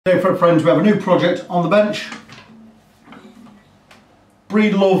Hey friends, we have a new project on the bench.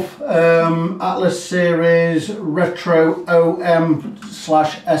 Breedlove Atlas Series Retro OM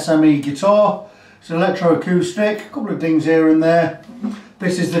SMe guitar. It's an electroacoustic, a couple of dings here and there.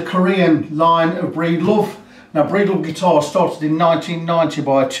 This is the Korean line of Breedlove. Now Breedlove guitar started in 1990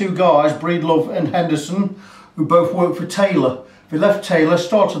 by two guys, Breedlove and Henderson, who both worked for Taylor. They left Taylor,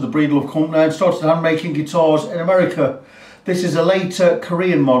 started the Breedlove company and started hand making guitars in America. This is a later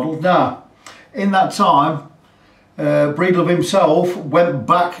Korean model. Now, in that time, Breedlove himself went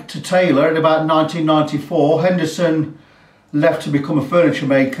back to Taylor in about 1994. Henderson left to become a furniture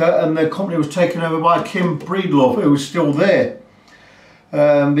maker and the company was taken over by Kim Breedlove, who was still there.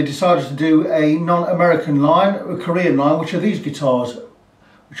 They decided to do a non-American line, a Korean line, which are these guitars,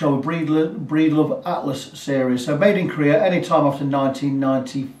 which are the Breedlove Atlas series. So made in Korea any time after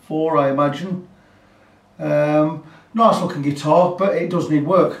 1994, I imagine. Nice looking guitar, but it does need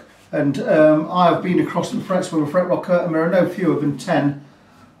work. And I have been across the frets with a fret rocker and there are no fewer than 10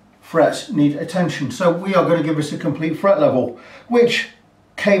 frets need attention. So we are going to give this a complete fret level, which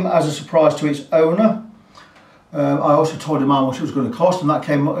came as a surprise to its owner. I also told him how much it was going to cost, and that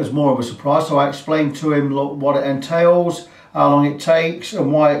came as more of a surprise. So I explained to him, look, what it entails, how long it takes and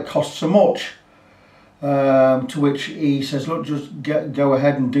why it costs so much. To which he says, look, just go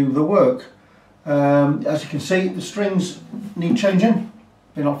ahead and do the work. As you can see, the strings need changing.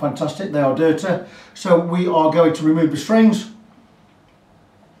 They're not fantastic, they are dirty. So we are going to remove the strings,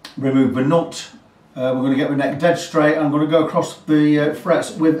 remove the nut. We're going to get the neck dead straight. I'm going to go across the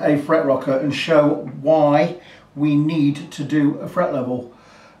frets with a fret rocker and show why we need to do a fret level.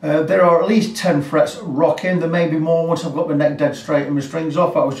 There are at least 10 frets rocking. There may be more once I've got the neck dead straight and the strings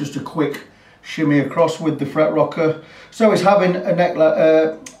off. That was just a quick shimmy across with the fret rocker. So it's having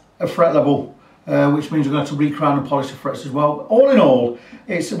a fret level. Which means we're going to have to recrown and polish the frets as well. All in all,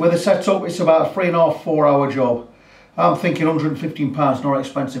 it's with a setup, it's about a 3.5–4 hour job. I'm thinking £115, not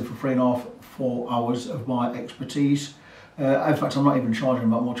expensive for 3.5–4 hours of my expertise. In fact, I'm not even charging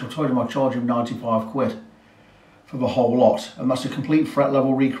that much. I told him I'd charge him 95 quid for the whole lot. And that's a complete fret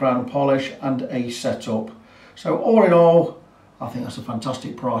level, recrown and polish and a setup. So all in all, I think that's a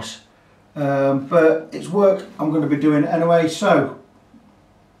fantastic price. But it's work I'm going to be doing anyway. So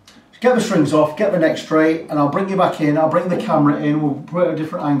get the strings off, get the neck straight, and I'll bring you back in, I'll bring the camera in, we'll put it at a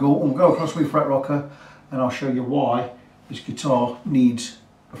different angle, and we'll go across with fret rocker, and I'll show you why this guitar needs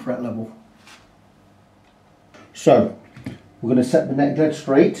a fret level. So, we're going to set the neck dead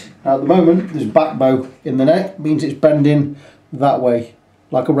straight. Now at the moment, there's back bow in the neck, means it's bending that way,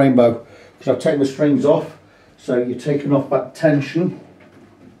 like a rainbow, because I've taken the strings off, so you're taking off that tension,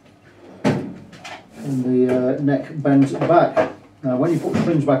 and the neck bends back. Now when you put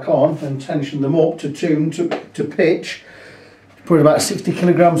strings back on and tension them up to tune, to pitch, you put about 60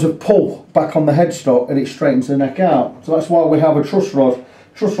 kilograms of pull back on the headstock and it straightens the neck out. So that's why we have a truss rod.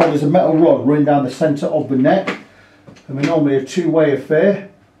 Truss rod is a metal rod running down the centre of the neck, and they're normally a two-way affair.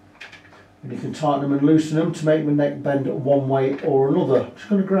 And you can tighten them and loosen them to make the neck bend one way or another. I'm just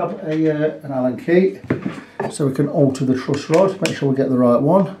going to grab an Allen key so we can alter the truss rod, make sure we get the right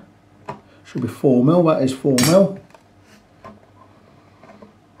one. Should be 4mm, that is 4mm.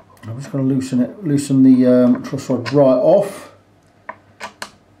 I'm just going to loosen the truss rod right off.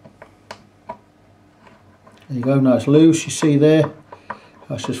 There you go, now it's loose, you see there.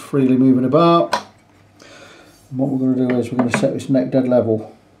 That's just freely moving about. And what we're going to do is we're going to set this neck dead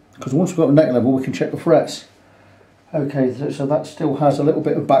level. Because once we've got the neck level, we can check the frets. Okay, so that still has a little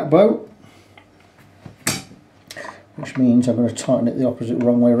bit of back bow, which means I'm going to tighten it the opposite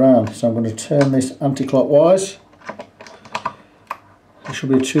wrong way around. So I'm going to turn this anti-clockwise. It should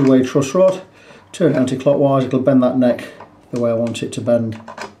be a two-way truss rod. Turn it anti-clockwise, it'll bend that neck the way I want it to bend.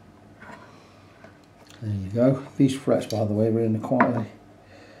 There you go. These frets, by the way, were in quite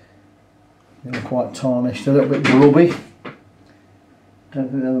tarnished, a little bit grubby. Don't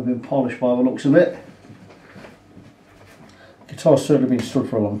think they've ever been polished by the looks of it. The guitar's certainly been stood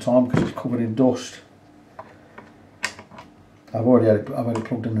for a long time because it's covered in dust. I've had it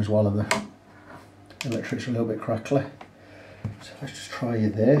plugged in as well, and the electric's a little bit crackly. So let's just try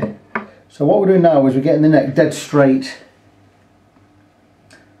you there. So what we're doing now is we're getting the neck dead straight,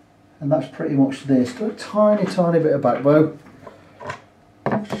 and that's pretty much this. Got a tiny bit of back bow.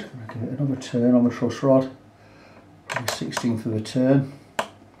 Just going to give it another turn on the truss rod, probably 1/16 of a turn.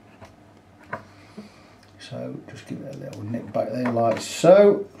 So just give it a little nip back there like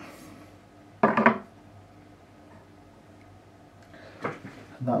so. And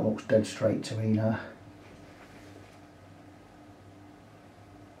that looks dead straight to me now.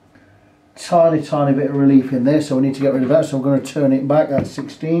 tiny bit of relief in there, so we need to get rid of that, so I'm going to turn it back at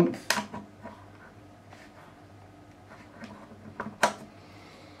 16th.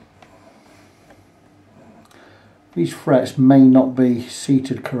 These frets may not be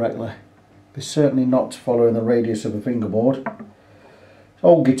seated correctly. They're certainly not following the radius of a fingerboard.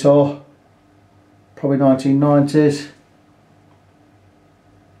 Old guitar, probably 1990s.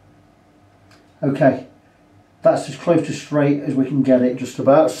 Okay, that's as close to straight as we can get it, just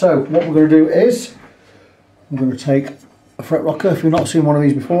about. So what we're going to do is, I'm going to take a fret rocker. If you've not seen one of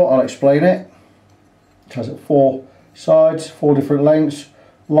these before, I'll explain it. It has 4 sides, 4 different lengths.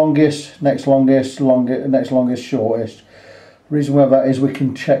 Longest, next longest, next longest, shortest. The reason we have that is we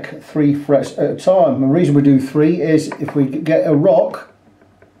can check 3 frets at a time. The reason we do 3 is if we get a rock,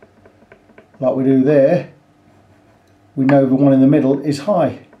 like we do there, we know the one in the middle is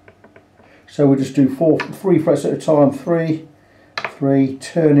high. So we just do 3 frets at a time, 3, 3,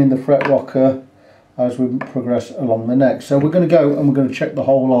 turning the fret rocker as we progress along the neck. So we're going to go and we're going to check the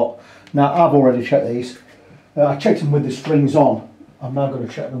whole lot. Now I've already checked these. I checked them with the strings on. I'm now going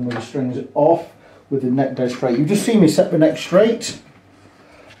to check them with the strings off, with the neck dead straight. You just see me set the neck straight.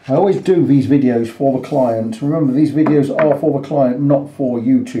 I always do these videos for the client. Remember, these videos are for the client, not for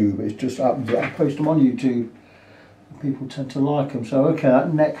YouTube. It just happens that I post them on YouTube. People tend to like them. So okay,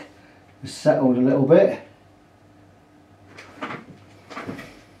 that neck is settled a little bit.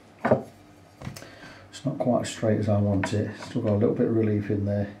 It's not quite as straight as I want it. Still got a little bit of relief in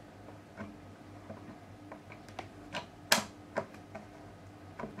there.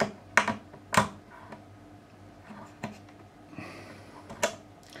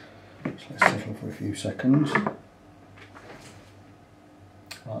 Let's settle for a few seconds.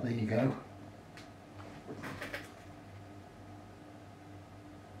 Right, there you go.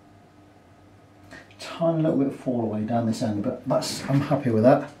 Tiny little bit of fall away down this end, but I'm happy with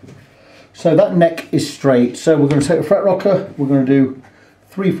that. So that neck is straight. So we're going to take a fret rocker. We're going to do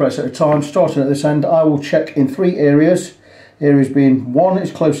 3 frets at a time, starting at this end. I will check in 3 areas. Areas being 1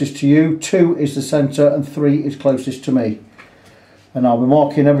 is closest to you, 2 is the centre, and 3 is closest to me. And I'll be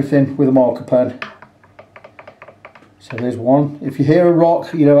marking everything with a marker pen. So there's 1. If you hear a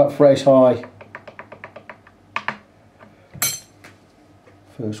rock, you know that fret is high.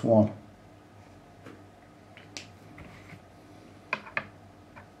 First one.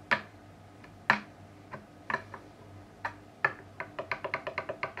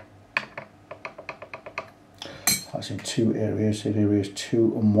 That's in 2 areas, so areas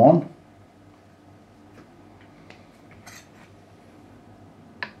 2 and 1.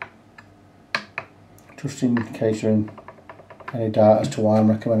 Just in case you're in any doubt as to why I'm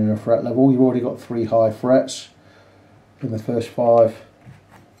recommending a fret level, you've already got 3 high frets in the first 5.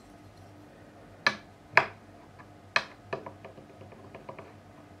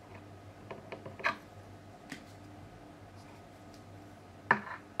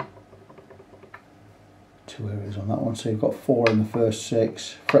 Two areas on that one, so you've got 4 in the first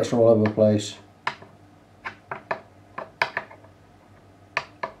 6. Frets are all over the place.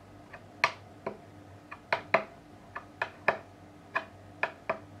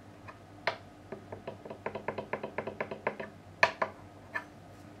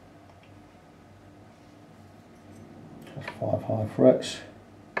 That's 5 high frets.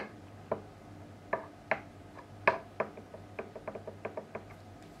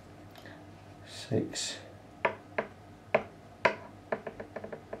 6.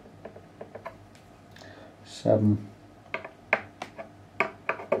 7.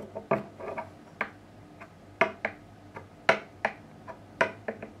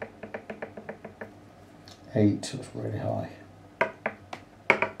 8, so it's really high.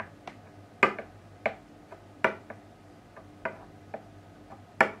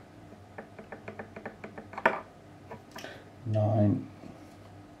 9.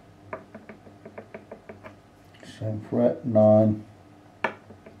 Same fret, 9.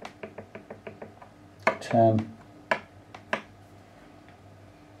 10.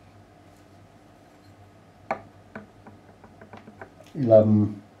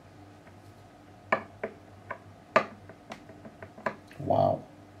 11. Wow.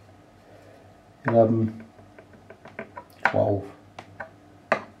 11. 12.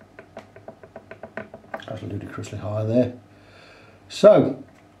 That's ludicrously high there. So,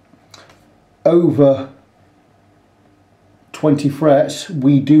 over 20 frets,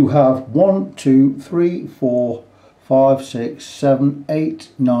 we do have 1, 2, 3, 4, 5, 6, 7, 8,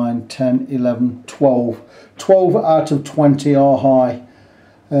 9, 10, 11, 12. 12 out of 20 are high.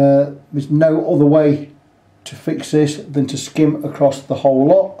 There's no other way to fix this than to skim across the whole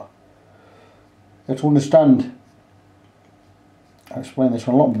lot. You have to understand, I explain this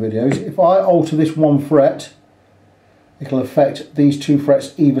on a lot of videos. If I alter this one fret, it'll affect these 2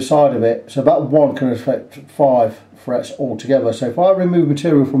 frets either side of it. So that one can affect 5 frets altogether. So if I remove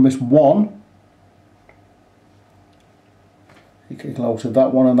material from this one, it can alter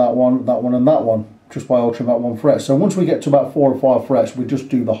that one and that one, that one and that one, just by altering that one fret. So once we get to about 4 or 5 frets, we just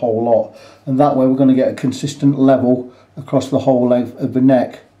do the whole lot. And that way we're going to get a consistent level across the whole length of the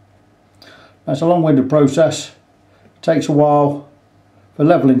neck. Now, it's a long-winded process. It takes a while. The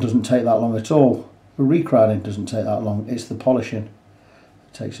levelling doesn't take that long at all. The recrowding doesn't take that long. It's the polishing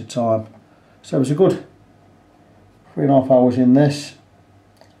that takes the time. So it's a good 3.5 hours in this.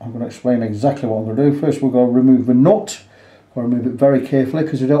 I'm going to explain exactly what I'm going to do. First we're going to remove the nut. I'll remove it very carefully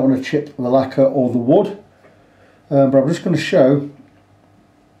because we don't want to chip the lacquer or the wood. But I'm just going to show.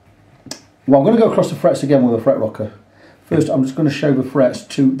 Well, I'm going to go across the frets again with a fret rocker. First I'm just going to show the frets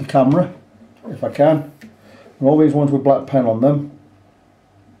to the camera, if I can. And all these ones with black pen on them,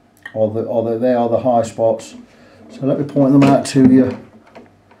 they are the high spots. So let me point them out to you.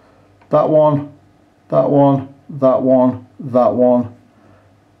 That one, that one, that one, that one.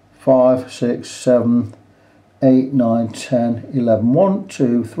 5, 6, 7, 8, 9, 10, 11. 1,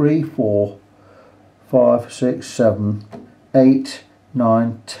 2, 3, 4, 5, 6, 7, 8,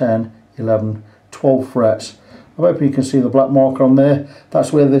 9, 10, 11, 12 frets. I'm hoping you can see the black marker on there.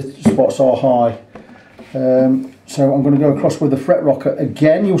 That's where the spots are high. So I'm going to go across with the fret rocker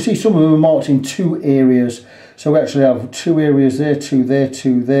again. You'll see some of them are marked in 2 areas. So we actually have 2 areas there, 2 there,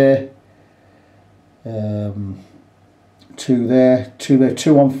 2 there, 2 there, 2 there,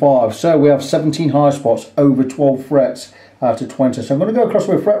 2 on 5. So we have 17 high spots over 12 frets out of 20. So I'm going to go across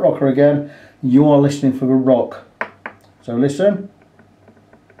with a fret rocker again. You are listening for the rock. So listen.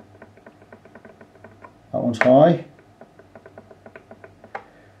 That one's high.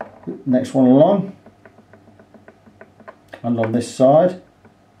 Next one along. And on this side.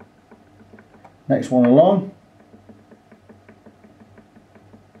 Next one along.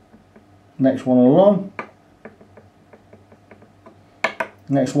 Next one along.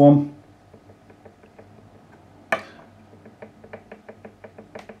 Next one.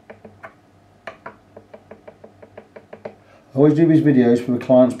 I always do these videos for the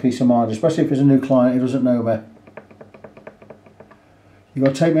client's peace of mind, especially if there's a new client who doesn't know me. You've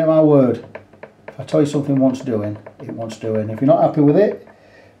got to take me at my word. If I tell you something wants doing, it wants doing. If you're not happy with it,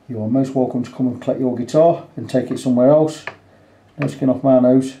 you are most welcome to come and collect your guitar and take it somewhere else. No skin off my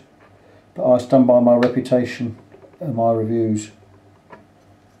nose, but I stand by my reputation and my reviews.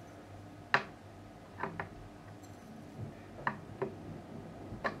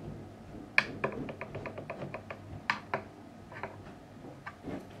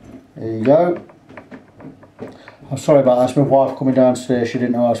 There you go. I'm sorry about that, it's my wife coming downstairs, she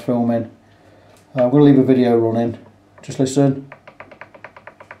didn't know I was filming. I'm going to leave a video running, just listen.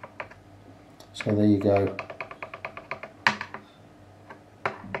 So there you go.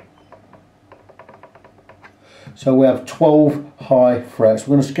 So we have 12 high frets.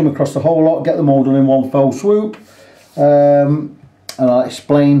 We're going to skim across the whole lot, get them all done in one fell swoop. And I'll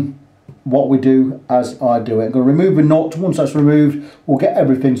explain what we do as I do it. I'm going to remove the nut. Once that's removed, we'll get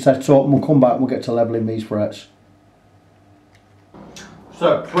everything set up and we'll come back and we'll get to levelling these frets.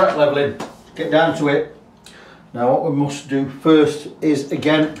 So, fret levelling, get down to it. Now what we must do first is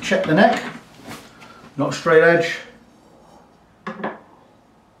again check the neck, not straight edge.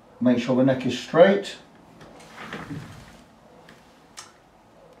 Make sure the neck is straight.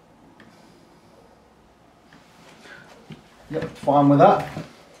 Yep, fine with that.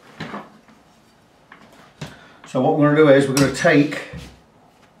 So what we're going to do is we're going to take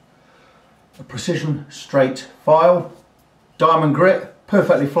a precision straight file, diamond grit,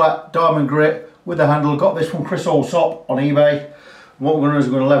 perfectly flat diamond grit with the handle. Got this from Chris Allsop on eBay. And what we're going to do is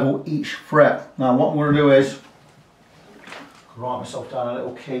we're going to level each fret. Now what we're going to do is write myself down a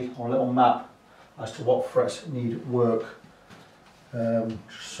little key or a little map as to what frets need work,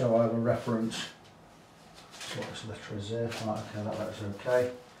 just so I have a reference. What this letter is there. Right, okay, that letter's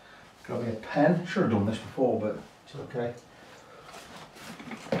okay. Got me a pen. Should have done this before, but it's okay.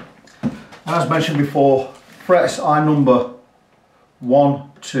 As mentioned before, frets I number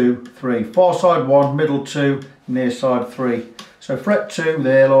 1, 2, 3. Far side 1, middle 2, near side 3. So fret 2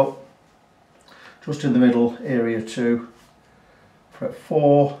 there, look, just in the middle, area 2. Fret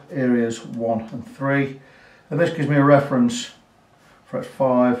 4, areas 1 and 3. And this gives me a reference. Fret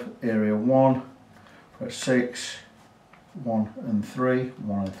 5, area 1. Fret 6, 1 and 3,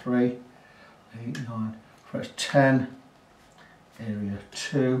 1 and 3, 8, 9, fret 10, area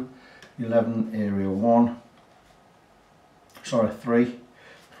 2, 11, area 1, sorry 3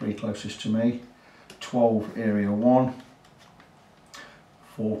 closest to me, 12, area 1,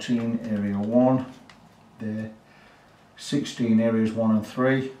 14 area 1 there, 16 areas 1 and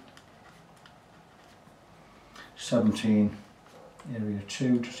 3, 17 area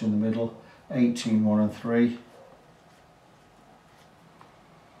 2 just in the middle, 18 1 and 3,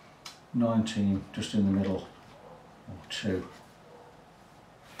 19 just in the middle, or 2.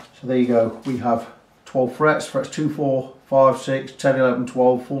 So there you go, we have 12 frets, frets 2, 4, 5, 6, 10, 11,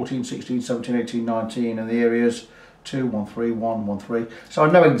 12, 14, 16, 17, 18, 19, and the areas 2, 1, 3, 1, 1, 3. So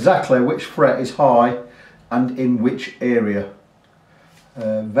I know exactly which fret is high and in which area.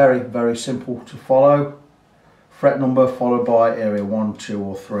 Very, very simple to follow. Fret number followed by area 1, 2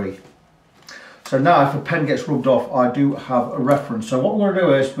 or 3. So now if a pen gets rubbed off, I do have a reference. So what we're going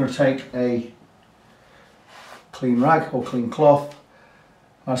to do is we're going to take a clean rag or clean cloth.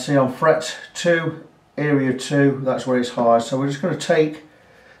 I see on fret 2, area 2, that's where it's high. So we're just going to take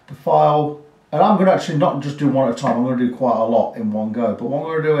the file, and I'm going to actually not just do one at a time, I'm going to do quite a lot in one go. But what I'm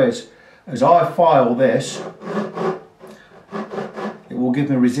going to do is, as I file this, it will give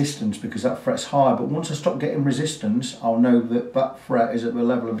me resistance because that fret's high. But once I stop getting resistance, I'll know that that fret is at the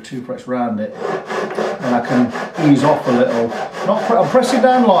level of the 2 frets around it. And I can ease off a little. I'm pressing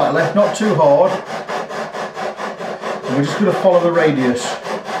down lightly, not too hard. And we're just going to follow the radius.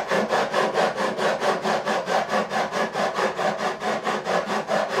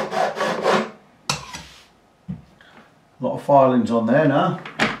 A lot of filings on there now.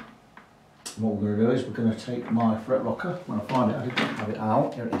 What we're going to do is we're going to take my fret rocker. When I find it, I didn't have it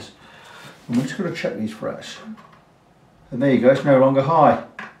out. Here it is. And we're just going to check these frets. And there you go, it's no longer high.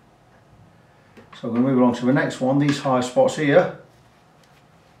 So I'm going to move on to the next one, these high spots here.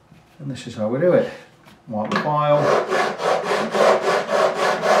 And this is how we do it. Wipe the file.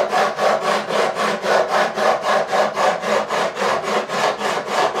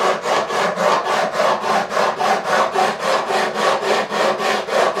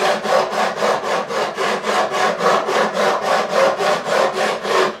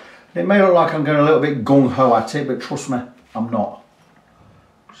 It may look like I'm going a little bit gung-ho at it, but trust me, I'm not.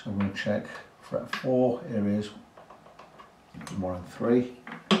 So I'm going to check fret 4, areas 1 and 3.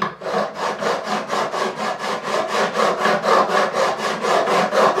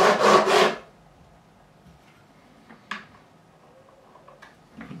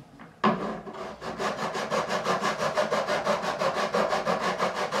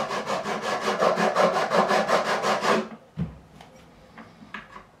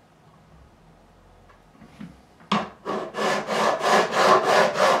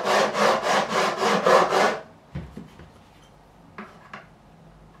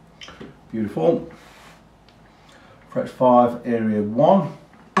 Beautiful. Fret 5, area 1,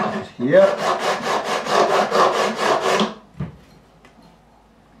 which is here.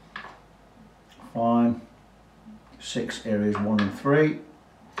 Fine. 6, areas 1 and 3.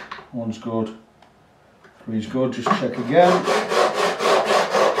 1's good, 3's good, just check again.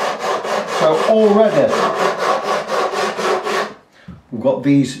 So already we've got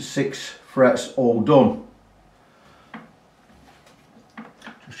these 6 frets all done.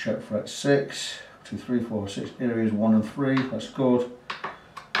 Check fret 6, 2, 3, 4, 6, areas 1 and 3, that's good.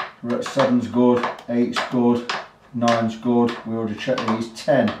 Fret 7's good, 8's good, 9's good. We already checked these,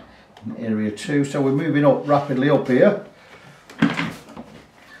 10 in area 2. So we're moving up rapidly up here.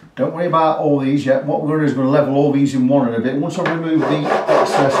 Don't worry about all these yet. What we're going to do is we're going to level all these in one in a bit. Once I remove the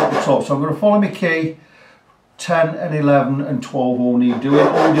excess at the top, so I'm going to follow my key. 10 and 11 and 12 all need doing,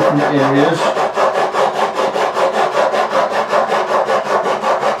 all different areas.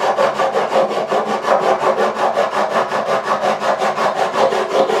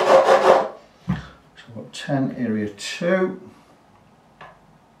 So I've got 10 area 2,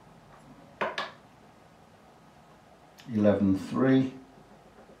 11 3,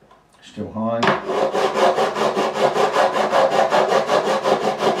 still high.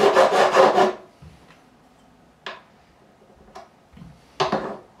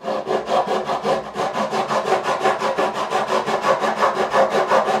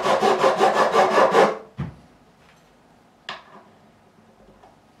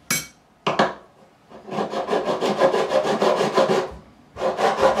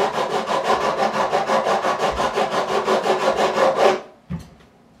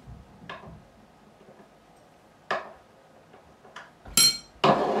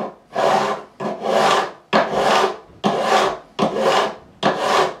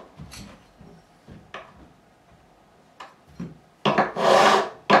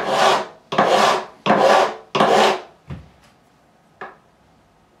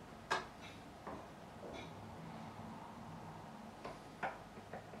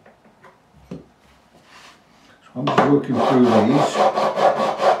 I'm just working through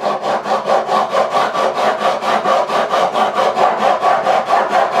these.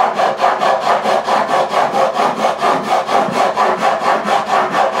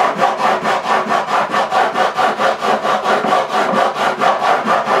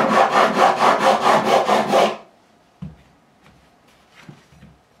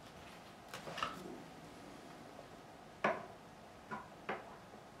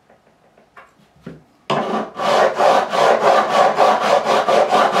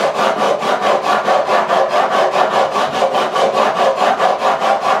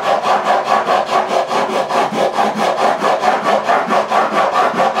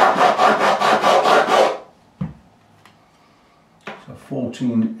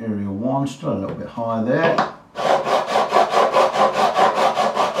 on, still a little bit high there.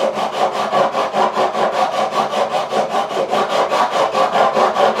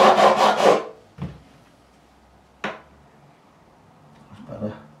 That's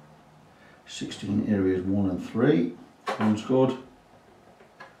better. 16 areas 1 and 3. One's good.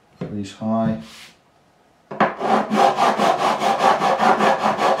 3's high.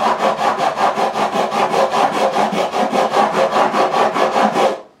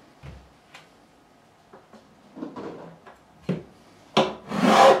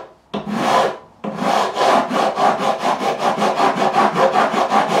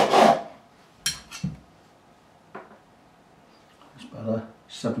 That's better.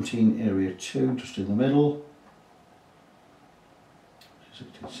 17 area 2 just in the middle.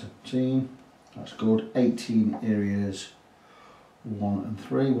 16, 17, that's good. 18 areas 1 and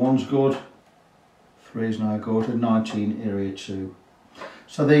 3, 1's good, 3 is now good, and 19 area 2.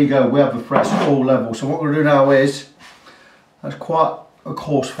 So there you go, we have the frets all level. So what we're going to do now is, that's quite a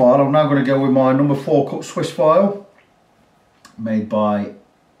coarse file. I'm now going to go with my number 4 cut Swiss file, made by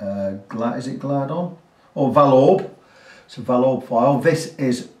is it Gladon? Or Valorbe. It's a Valorbe file. This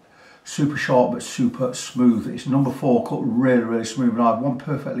is super sharp but super smooth. It's number 4 cut really smooth, and I have one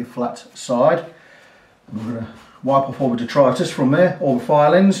perfectly flat side. I'm going to wipe off all the detritus from there, all the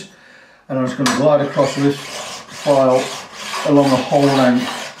filings, and I'm just going to glide across this file along the whole length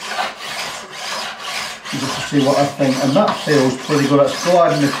just to see what I think, and that feels pretty good. That's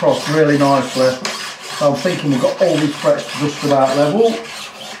gliding across really nicely. So I'm thinking we've got all these frets just about level.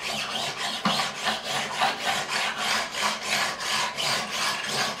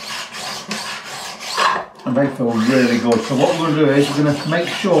 And they feel really good. So what we're going to do is we're going to make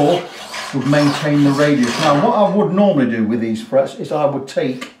sure we've maintained the radius. Now what I would normally do with these frets is I would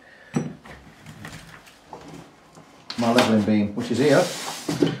take my levelling beam, which is here.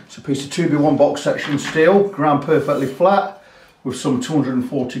 It's a piece of 2B1 box section steel, ground perfectly flat with some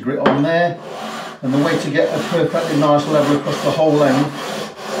 240 grit on there. And the way to get a perfectly nice level across the whole length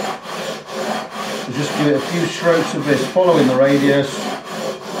is just give it a few strokes of this, following the radius.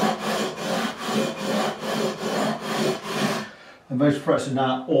 And those frets are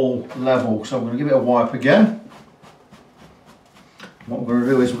now all level, so I'm going to give it a wipe again. What we're going to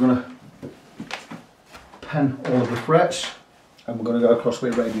do is we're going to pen all of the frets, and we're going to go across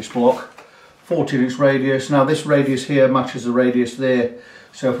with a radius block, 14-inch radius. Now this radius here matches the radius there,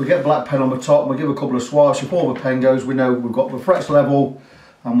 so if we get black pen on the top and we give a couple of swipes, if all the pen goes, we know we've got the frets level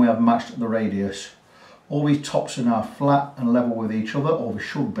and we have matched the radius. All these tops are now flat and level with each other, or they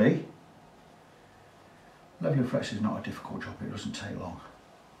should be. Leveling frets is not a difficult job, it doesn't take long.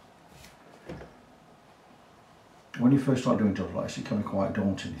 When you first start doing jobs like this, it can be quite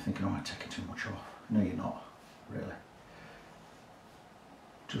daunting. You're thinking, oh, I'm taking too much off. No, you're not, really.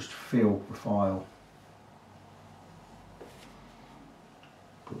 Just feel the file.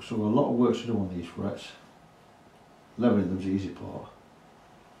 But so a lot of work to do on these frets. Leveling them's the easy part.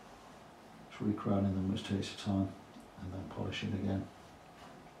 It's recrowning them, which takes time, and then polishing again.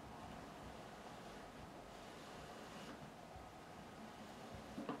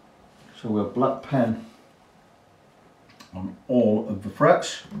 So we have black pen on all of the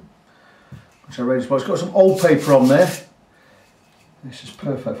frets, which I ready to It's got some old paper on there. This is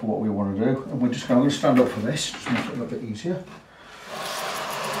perfect for what we want to do, and I'm going to stand up for this, just make it a little bit easier.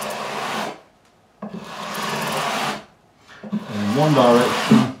 In one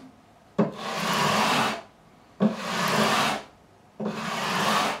direction.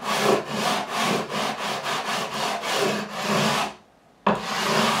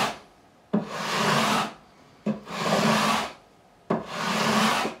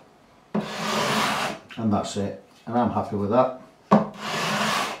 And that's it, and I'm happy with that.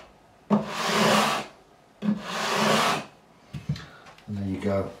 And there you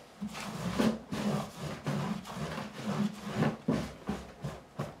go.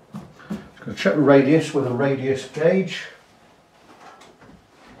 Just going to check the radius with a radius gauge,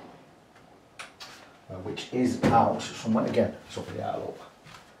 which is out somewhere. Again, it's up the out.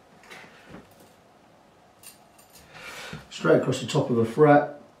 Straight across the top of the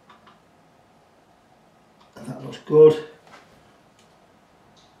fret. That looks good.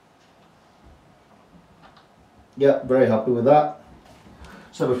 Yeah, very happy with that.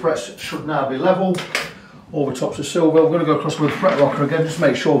 So the frets should now be level. All the tops are silver. We're going to go across with the fret rocker again, just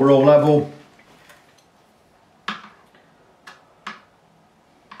make sure we're all level.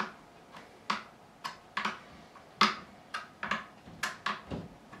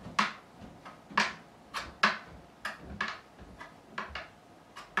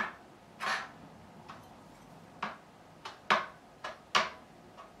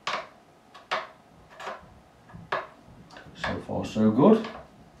 far so good.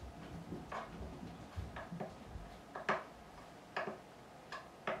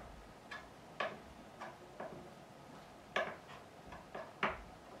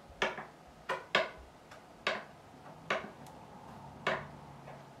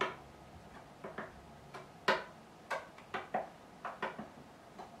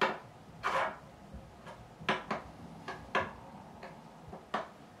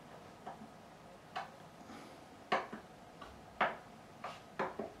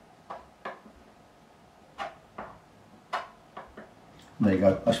 There you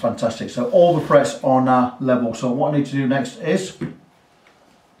go, that's fantastic. So all the frets are now level. So what I need to do next is,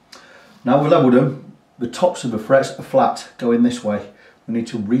 now we've leveled them, the tops of the frets are flat, going this way. We need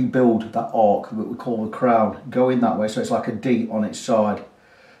to rebuild that arc that we call the crown, go in that way, so it's like a D on its side,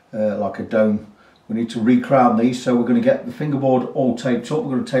 like a dome. We need to re-crown these, so we're going to get the fingerboard all taped up.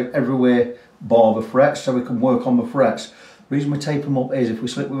 We're going to tape everywhere bar the frets so we can work on the frets. The reason we tape them up is if we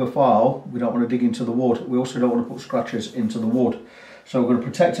slip with a file, we don't want to dig into the wood. We also don't want to put scratches into the wood. So we're going to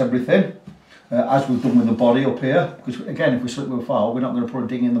protect everything, as we've done with the body up here, because again, if we slip with a file, we're not going to put a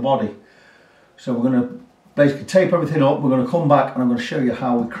ding in the body. So we're going to basically tape everything up. We're going to come back and I'm going to show you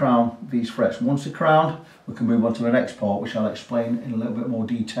how we crown these frets. Once they're crowned, we can move on to the next part, which I'll explain in a little bit more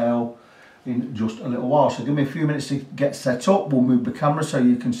detail in just a little while. So give me a few minutes to get set up. We'll move the camera so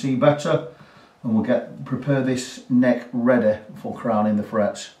you can see better, and we'll prepare this neck ready for crowning the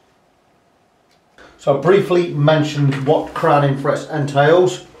frets. So I briefly mentioned what crowning frets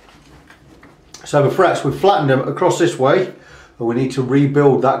entails. So the frets, we've flattened them across this way, but we need to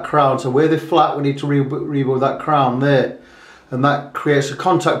rebuild that crown. So where they're flat, we need to rebuild that crown there. And that creates a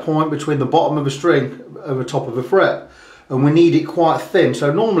contact point between the bottom of the string and the top of the fret. And we need it quite thin.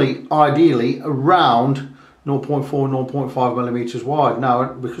 So normally, ideally, around 0.4, 0.5 millimeters wide. Now,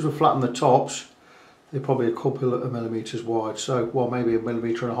 because we've flattened the tops, they're probably a couple of millimeters wide. So, well, maybe 1.5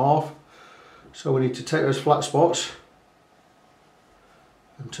 millimeters. So we need to take those flat spots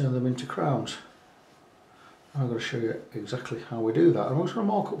and turn them into crowns. I'm going to show you exactly how we do that. I'm just going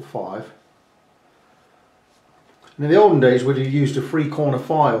to mark up 5. And in the olden days we'd have used a 3-corner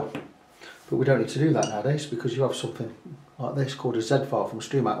file, but we don't need to do that nowadays because you have something like this called a Z file from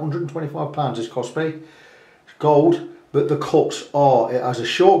StuMat. £125 this cost me. It's gold, but the cuts are, it has a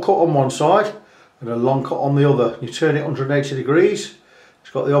short cut on one side and a long cut on the other. You turn it 180 degrees,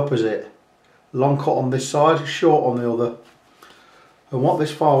 it's got the opposite. Long cut on this side, short on the other. And what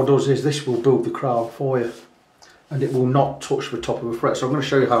this file does is this will build the crown for you, and it will not touch the top of the fret. So I'm going to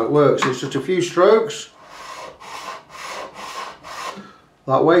show you how it works. It's just a few strokes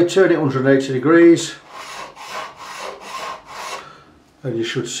that way, turn it 180 degrees, and you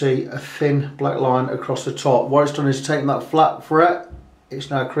should see a thin black line across the top. What it's done is taken that flat fret, it's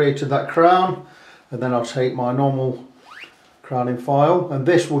now created that crown, and then I'll take my normal crowning file, and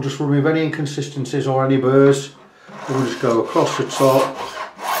this will just remove any inconsistencies or any burrs. We'll just go across the top,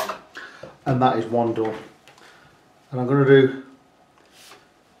 and that is one done. And I'm going to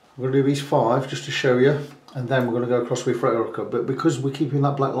do these 5 just to show you, and then we're going to go across with fret rocker. But because we're keeping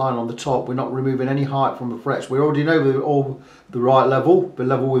that black line on the top, we're not removing any height from the frets. We already know they're all the right level, they're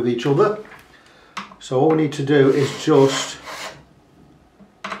level with each other. So all we need to do is just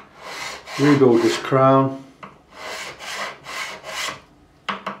rebuild this crown.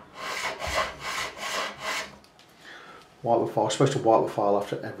 Wipe the file, I'm supposed to wipe the file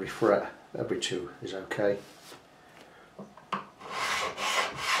after every fret, every 2 is okay.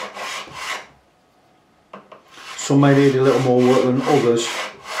 Some may need a little more work than others,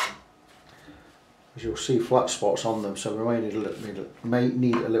 as you'll see flat spots on them, so we may need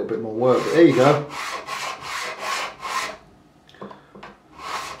a little bit more work, but there you go.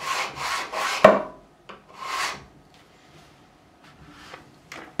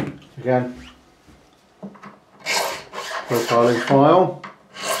 Again, profiling file.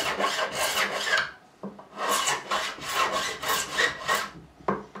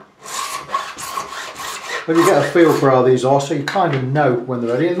 But you get a feel for how these are, so you kind of know when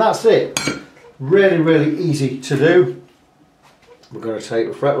they're ready, and that's it. Really easy to do. We're going to take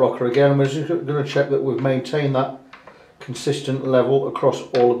the fret rocker again, and we're just going to check that we've maintained that consistent level across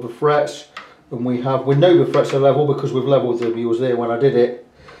all of the frets. And we know the frets are level because we've leveled them. You was there when I did it.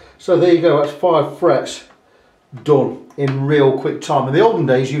 So there you go, that's 5 frets done in real quick time. In the olden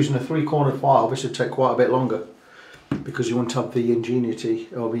days, using a 3-cornered file, this would take quite a bit longer because you wouldn't have the ingenuity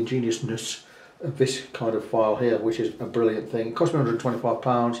or the ingeniousness of this kind of file here, which is a brilliant thing. It cost me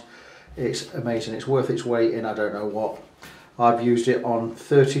 £125. It's amazing. It's worth its weight in I don't know what. I've used it on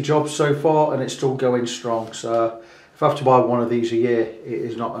 30 jobs so far and it's still going strong. So if I have to buy one of these a year, it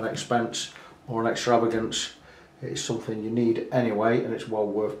is not an expense or an extravagance. it's something you need anyway, and it's well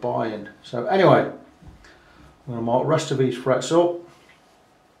worth buying. So anyway, I'm going to mark the rest of these frets up,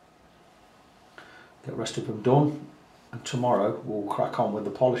 get the rest of them done, and tomorrow we'll crack on with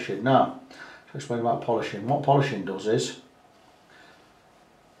the polishing. Now, to explain about polishing, what polishing does is,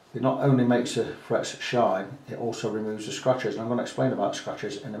 it not only makes the frets shine, it also removes the scratches, and I'm going to explain about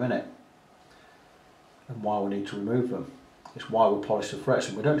scratches in a minute, and why we need to remove them. It's why we polish the frets,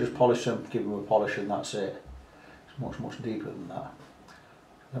 and we don't just polish them, give them a polish and that's it. It's much deeper than that.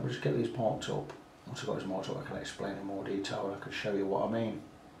 Let me just get these marked up. Once I've got these marked up, I can explain in more detail and I can show you what I mean.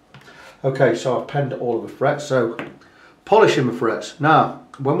 Okay, so I've penned all of the frets, so polishing the frets. Now,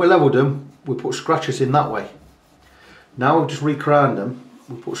 when we leveled them, we put scratches in that way. Now we've just recrowned them,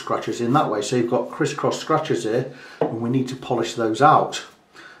 we put scratches in that way. So you've got crisscross scratches here, and we need to polish those out.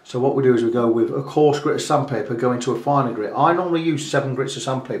 So what we do is we go with a coarse grit of sandpaper, go into a finer grit. I normally use 7 grits of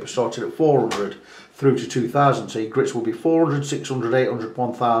sandpaper, started at 400 through to 2000. So your grits will be 400, 600, 800,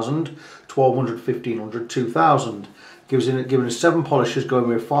 1000, 1200, 1500, 2000. Giving us 7 polishes, going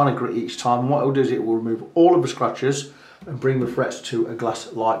with a finer grit each time. And what it will do is it will remove all of the scratches and bring the frets to a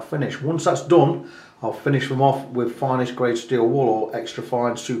glass-like finish. Once that's done, I'll finish them off with finest grade steel wool or extra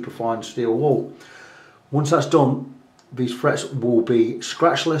fine, super fine steel wool. Once that's done, these frets will be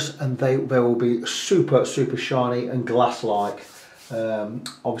scratchless, and they will be super shiny and glass-like.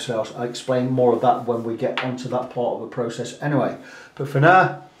 Obviously I'll explain more of that when we get onto that part of the process anyway. But for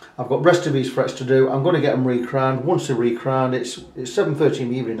now, I've got the rest of these frets to do. I'm going to get them recrowned. Once they're recrowned, it's 7:30 in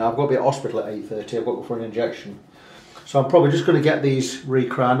the evening now. I've got to be at hospital at 8:30. I've got to go for an injection. So I'm probably just going to get these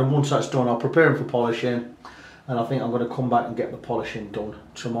recrowned, and once that's done, I'll prepare them for polishing, and I think I'm going to come back and get the polishing done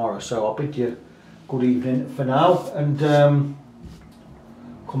tomorrow. So I'll bid you good evening for now, and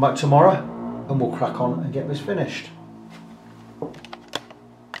come back tomorrow and we'll crack on and get this finished.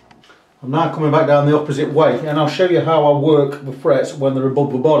 I'm now coming back down the opposite way, and I'll show you how I work the frets when they're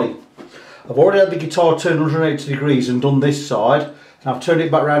above the body. I've already had the guitar turned 180 degrees and done this side, and I've turned it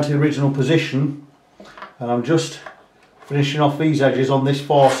back around to the original position, and I'm just finishing off these edges on this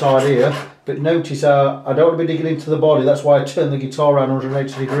far side here. But notice I don't want to be digging into the body, that's why I turn the guitar around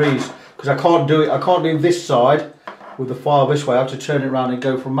 180 degrees. Because I can't do this side with the file this way. I have to turn it around and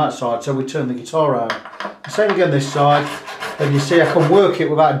go from that side, so we turn the guitar around. Same again this side, and you see I can work it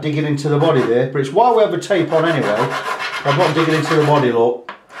without digging into the body there, but it's why we have the tape on anyway. I'm not digging into the body,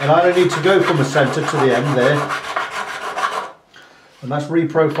 look. And I only need to go from the centre to the end there. And that's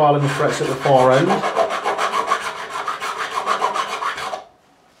reprofiling the frets at the far end.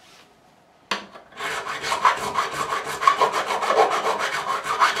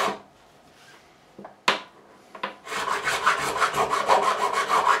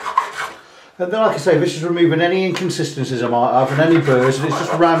 And then, like I say, this is removing any inconsistencies I might have and any burrs, and it's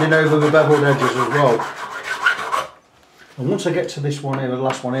just rounding over the beveled edges as well. And once I get to this one here, the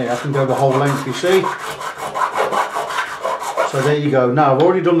last one here, I can go the whole length, you see. So there you go. Now I've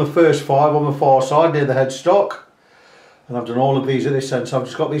already done the first 5 on the far side near the headstock, and I've done all of these at this end, so I've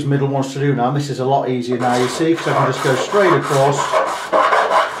just got these middle ones to do now, and this is a lot easier now, you see, because I can just go straight across,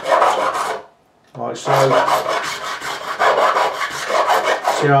 like so.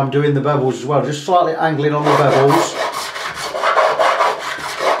 See how I'm doing the bevels as well, just slightly angling on the bevels.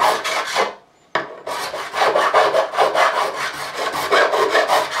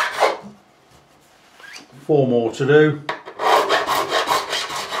 Four more to do.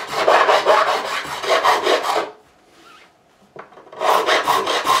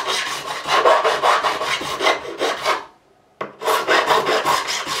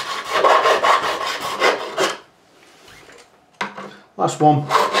 Last one.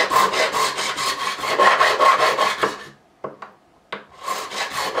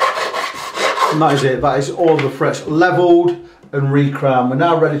 And that is it. That is all the frets levelled and recrowned. We're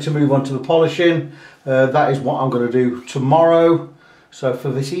now ready to move on to the polishing. That is what I'm going to do tomorrow. So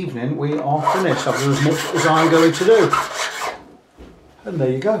for this evening we are finished. I've done as much as I'm going to do. And there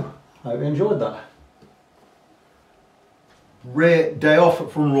you go. I hope you enjoyed that. Rare day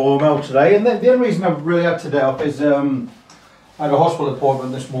off from Royal Mail today, and the only reason I've really had today off is I had a hospital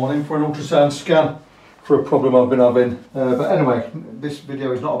appointment this morning for an ultrasound scan for a problem I've been having. But anyway, this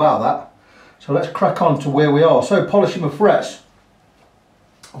video is not about that. So let's crack on to where we are. So polishing my frets.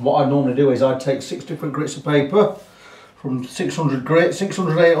 And what I normally do is I take 6 different grits of paper from 600 grit,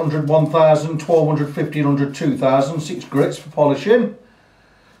 600, 800, 1000, 1200, 1500, 2000, 6 grits for polishing.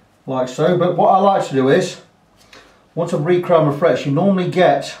 Like so. But what I like to do is, once I've recrowned my frets, you normally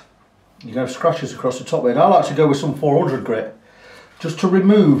get, you have scratches across the top of it. I like to go with some 400 grit, just to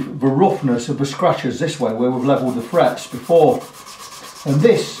remove the roughness of the scratches this way, where we've levelled the frets before. And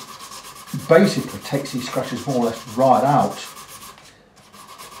this basically takes these scratches more or less right out.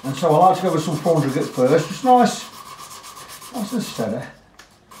 And so I like to go with some 400 grit first, just nice and steady,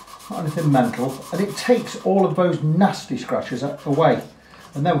 not anything mental, and it takes all of those nasty scratches away.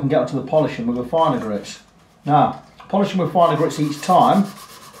 And then we can get onto the polishing with the finer grits. Now, polishing with finer grits each time,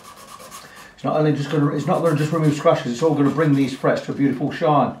 it's not going to just remove scratches, it's all going to bring these frets to a beautiful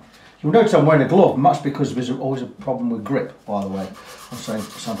shine. You'll notice I'm wearing a glove, and that's because there's always a problem with grip, by the way, on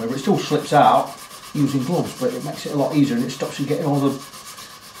sandpaper. It still slips out using gloves, but it makes it a lot easier and it stops you getting all the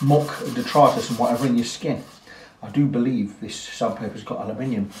muck, detritus and whatever in your skin. I do believe this sandpaper's got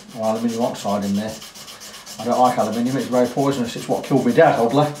aluminium or aluminium oxide in there. I don't like aluminium, it's very poisonous. It's what killed my dad,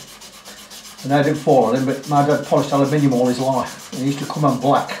 oddly. And I didn't fall on him, but my dad polished aluminium all his life. And he used to come on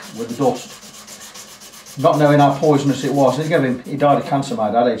black with the dust. Not knowing how poisonous it was. He died of cancer,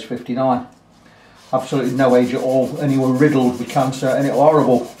 my dad, age 59. Absolutely no age at all. And he was riddled with cancer, and it was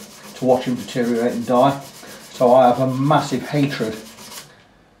horrible to watch him deteriorate and die. So I have a massive hatred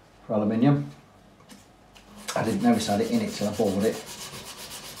for aluminium. I didn't notice I had it in it till I bought it.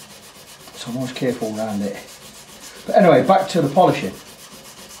 So I'm always careful around it. But anyway, back to the polishing.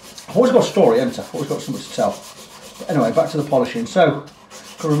 I've always got a story, haven't I? I've always got something to tell. But anyway, back to the polishing. So, I'm going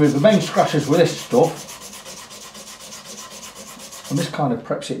to remove the main scratches with this stuff. And this kind of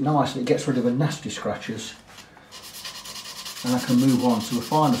preps it nicely. It gets rid of the nasty scratches. And I can move on to the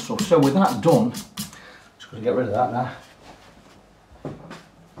finer stuff. So with that done, just going to get rid of that now.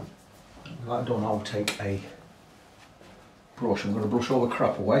 With that done, I'll take a brush. I'm going to brush all the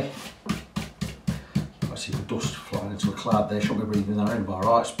crap away. I see the dust flying into a cloud there. Shouldn't be breathing that in by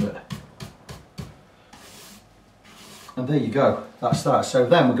rights, but. And there you go. That's that. So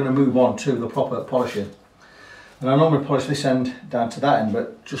then we're going to move on to the proper polishing. And I normally polish this end down to that end,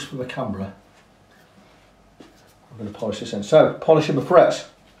 but just for the camera, I'm going to polish this end. So polishing the frets.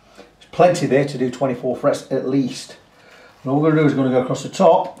 There's plenty there to do 24 frets at least. And all we're going to do is we're going to go across the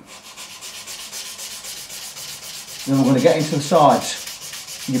top. Then we're going to get into the sides.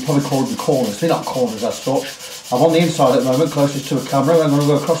 You probably call them corners. They're not corners as such. I'm on the inside at the moment, closest to the camera. I'm going to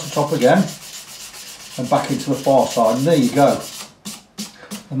go across the top again and back into the far side. And there you go.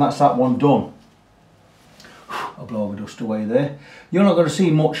 And that's that one done. I'll blow all the dust away there. You're not going to see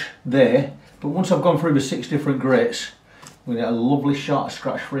much there, but once I've gone through the 6 different grits, we're going to get a lovely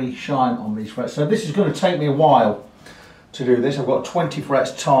scratch-free shine on these frets. So this is going to take me a while to do this. I've got 20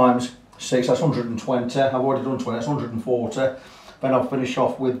 frets times 6, that's 120. I've already done 20, that's 140. Then I'll finish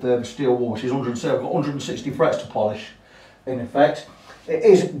off with the steel wool, which is 170. I've got 160 frets to polish, in effect. It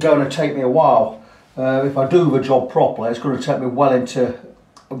is going to take me a while. If I do the job properly, it's going to take me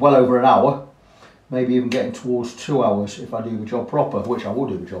well over an hour. Maybe even getting towards 2 hours if I do the job proper, which I will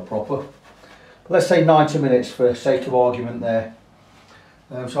do the job proper. But let's say 90 minutes for sake of argument there.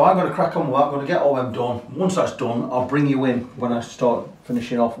 So I'm going to crack on with that. I'm going to get all them done. Once that's done, I'll bring you in when I start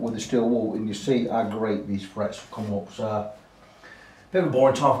finishing off with the steel wool, and you see how great these frets come up. So, a bit of a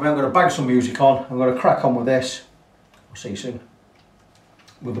boring time for me. I'm going to bang some music on. I'm going to crack on with this. I'll see you soon.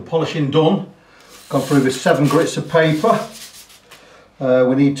 With the polishing done, gone through the 7 grits of paper.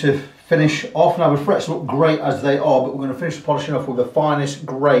 We need to finish off. Now the frets look great as they are, but we're going to finish the polishing off with the finest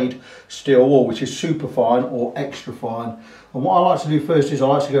grade steel wool, which is super fine or extra fine. And what I like to do first is I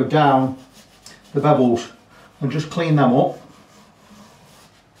like to go down the bevels and just clean them up,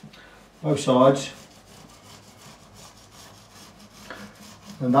 both sides.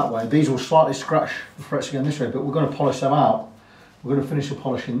 And that way, these will slightly scratch the frets again this way, but we're going to polish them out. We're going to finish the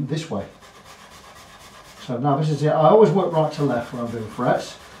polishing this way. So now this is it. I always work right to left when I'm doing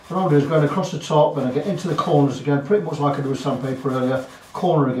frets. What I'll do is going across the top, then I get into the corners again, pretty much like I did with sandpaper earlier.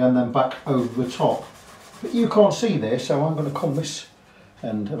 Corner again, then back over the top. But you can't see this, so I'm going to come this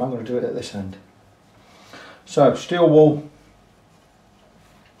end, and I'm going to do it at this end. So steel wool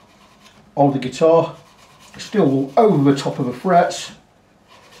on the guitar, steel wool over the top of the frets,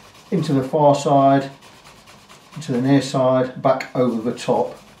 into the far side, into the near side, back over the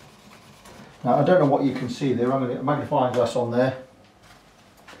top. Now I don't know what you can see there. I'm going to get a magnifying glass on there.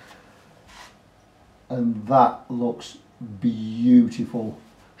 And that looks beautiful.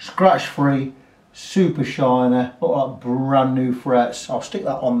 Scratch free, super shiner, look like brand new frets. I'll stick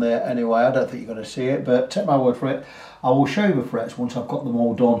that on there anyway. I don't think you're going to see it, but take my word for it. I will show you the frets once I've got them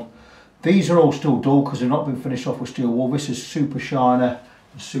all done. These are all still dull because they've not been finished off with steel wool. This is super shiner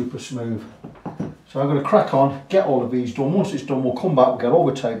and super smooth. So I'm going to crack on, get all of these done. Once it's done, we'll come back, we'll get all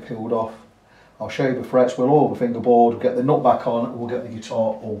the tape peeled off. I'll show you the frets, we'll oil the fingerboard, get the nut back on, and we'll get the guitar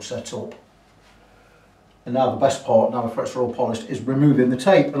all set up. And now the best part, now the frets are all polished, is removing the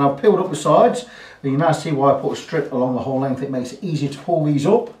tape. And I've peeled up the sides, and you now see why I put a strip along the whole length. It makes it easier to pull these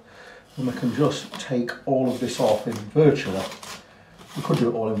up. and we can just take all of this off in virtually. We could do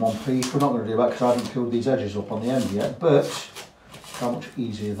it all in one piece. We're not going to do that because I haven't peeled these edges up on the end yet, but how much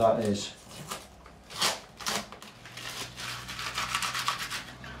easier that is.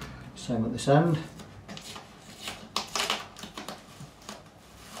 Same at this end.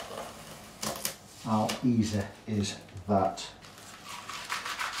 How easy is that?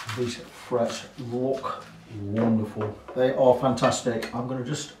 These frets look wonderful. They are fantastic. I'm going to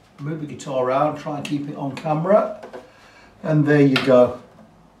just move the guitar around, try and keep it on camera. And there you go.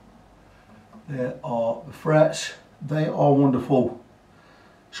 There are the frets. They are wonderful.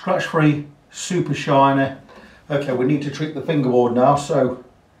 Scratch free, super shiny. Okay, we need to treat the fingerboard now. So,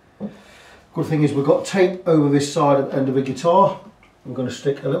 good thing is we've got tape over this side of the end of the guitar. We're going to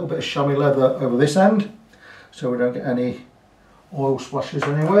stick a little bit of chamois leather over this end so we don't get any oil splashes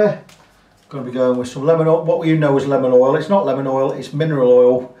anywhere. Going to be going with some lemon oil. What you know as lemon oil. It's not lemon oil, it's mineral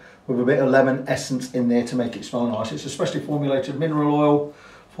oil with a bit of lemon essence in there to make it smell nice. It's a specially formulated mineral oil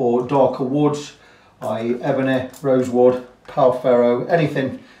for darker woods, i.e. ebony, rosewood, pale ferro,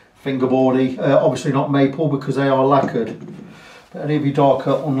 anything fingerboardy. Obviously not maple because they are lacquered. But any of your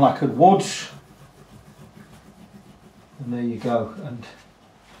darker unlacquered woods. And there you go. And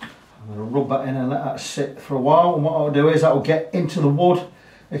I'm going to rub that in and let that sit for a while. And what I'll do is that will get into the wood.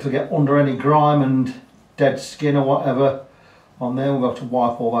 It'll get under any grime and dead skin or whatever on there. We'll have to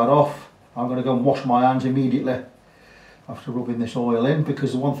wipe all that off. I'm going to go and wash my hands immediately after rubbing this oil in,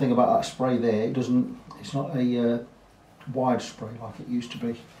 because the one thing about that spray there, it's not a wide spray like it used to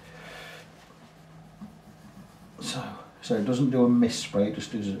be. So it doesn't do a mist spray, it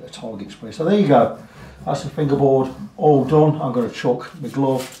just does a target spray. So there you go. That's the fingerboard all done. I'm going to chuck my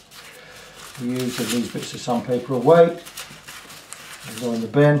glove, using these bits of sandpaper away. I'll go in the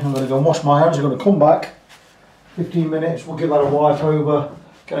bin. I'm going to go and wash my hands. I'm going to come back 15 minutes. We'll give that a wipe over,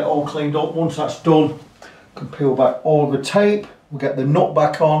 get it all cleaned up. Once that's done, can peel back all the tape. We'll get the nut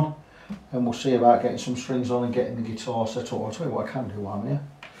back on, and we'll see about getting some strings on and getting the guitar set up. I'll tell you what I can do while I'm here.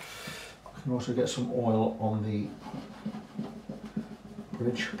 I can also get some oil on the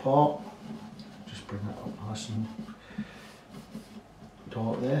bridge part. Just bring that up nice and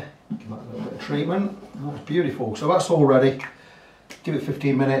dark there. Give that a little bit of treatment. That's beautiful. So that's all ready. Give it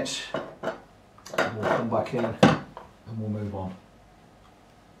 15 minutes and we'll come back in and we'll move on.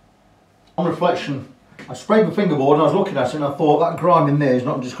 On reflection, I sprayed my fingerboard and I was looking at it and I thought that grime in there is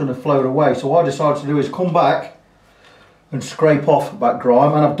not just going to float away. So what I decided to do is come back and scrape off that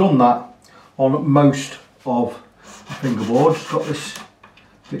grime, and I've done that on most of the fingerboard. It's got this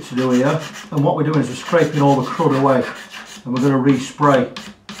bit to do here, and what we're doing is we're scraping all the crud away and we're going to respray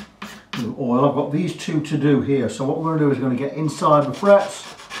with oil. I've got these two to do here, so what we're going to do is going to get inside the frets,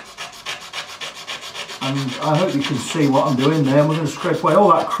 and I hope you can see what I'm doing there. And we're going to scrape away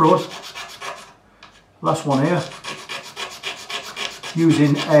all that crud. Last one here,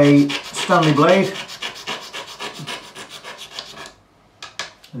 using a Stanley blade,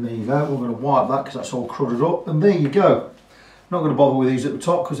 and there you go. We're going to wipe that because that's all crudded up, and there you go. Not going to bother with these at the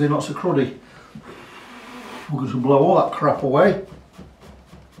top because they're not so cruddy. We're going to blow all that crap away.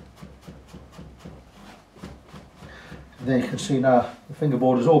 And there you can see now the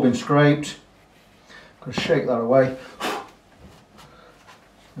fingerboard has all been scraped. I'm going to shake that away.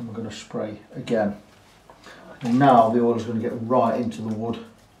 And we're going to spray again. And now the oil is going to get right into the wood.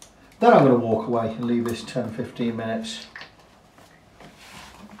 Then I'm going to walk away and leave this 10-15 minutes.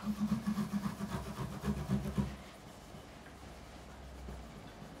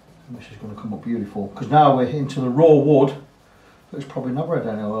 This is going to come up beautiful because now we're into the raw wood. It's probably never had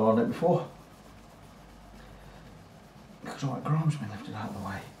any oil on it before because all that grime's been lifted out of the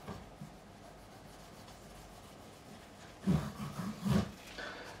way.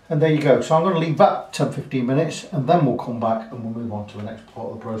 And there you go. So I'm going to leave that 10-15 minutes and then we'll come back and we'll move on to the next part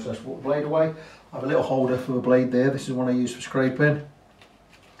of the process. Put the blade away. I have a little holder for the blade there. This is one I use for scraping.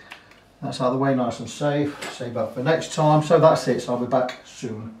 That's out of the way, nice and safe. Save that for next time. So that's it. So I'll be back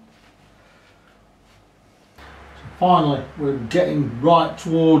soon. Finally, we're getting right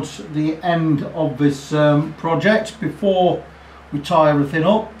towards the end of this project. Before we tie everything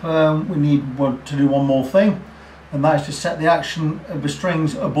up, we need to do one more thing, and that is to set the action of the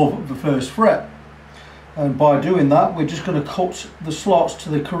strings above the first fret. And by doing that, we're just going to cut the slots to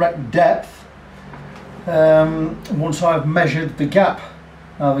the correct depth once I've measured the gap.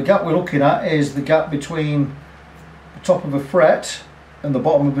 Now the gap we're looking at is the gap between the top of a fret and the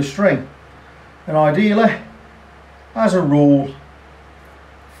bottom of the string, and ideally, as a rule,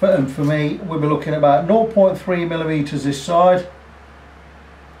 for me, we'll be looking at about 0.3 millimeters this side,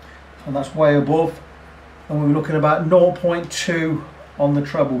 and that's way above, and we'll be looking at about 0.2 on the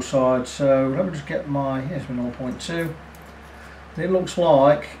treble side. So let me just get my, here's my 0.2. It looks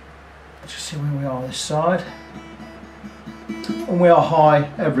like, let's just see where we are this side. And we are high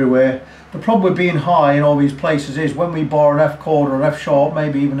everywhere. The problem with being high in all these places is when we bar an F chord or an F sharp,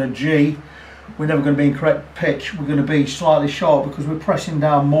 maybe even a G, we're never going to be in correct pitch. We're going to be slightly sharp because we're pressing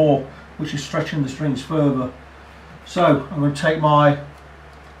down more, which is stretching the strings further. So I'm going to take my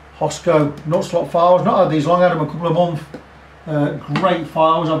Hosco nut slot files. Not had these long, I had them a couple of months. Great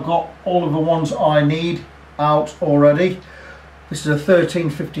files. I've got all of the ones I need out already. This is a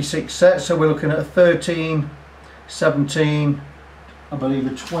 1356 set, so we're looking at a 13, 17, I believe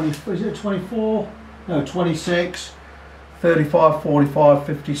a 20, is it a 24? No, 26, 35, 45,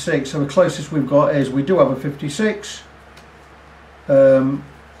 56. So the closest we've got is, we do have a 56, a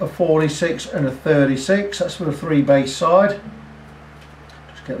 46 and a 36. That's for the 3 bass side.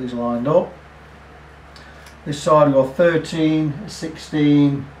 Just get these lined up. This side we've got 13,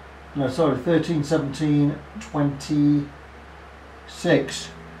 16, no sorry, 13, 17, 26.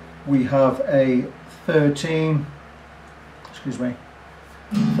 We have a 13, excuse me,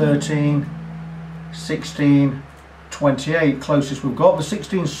 13, 16, 28, closest we've got. The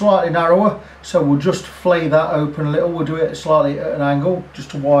 16 is slightly narrower, so we'll just flay that open a little. We'll do it slightly at an angle just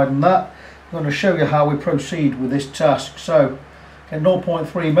to widen that. I'm going to show you how we proceed with this task. So get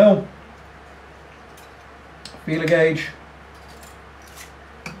 0.3 mil feeler gauge.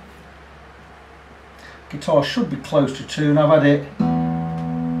 Guitar should be close to tune. I've had it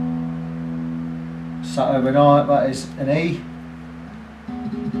sat overnight. That is an E.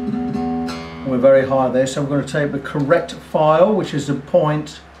 We're very high there, so we're going to take the correct file, which is a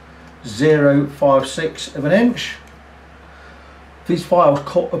 0.056 of an inch. These files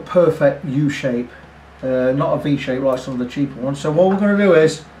cut a perfect U shape, not a V shape like some of the cheaper ones. So what we're going to do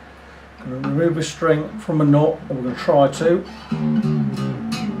is going to remove a string from a nut, and we're going to try to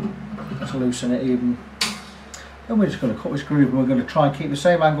let's loosen it even. And we're just going to cut this groove, and we're going to try and keep the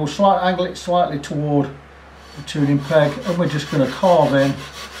same angle, angle it slightly toward the tuning peg, and we're just going to carve in.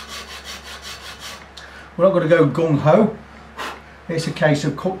 We're not going to go gung-ho. It's a case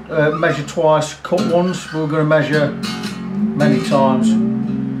of measure twice, cut once. We're going to measure many times,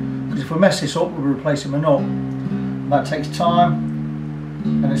 because if we mess this up, we'll be replacing the nut. And that takes time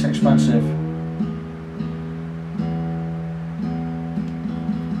and it's expensive.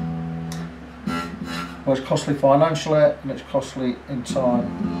 Well, it's costly financially and it's costly in time.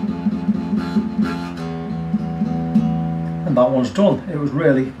 And that one's done. It was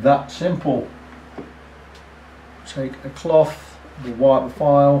really that simple. Take a cloth, we'll wipe the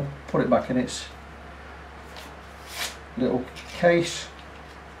file, put it back in its little case,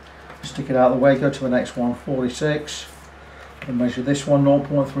 stick it out of the way, go to the next one, 46, and measure this one,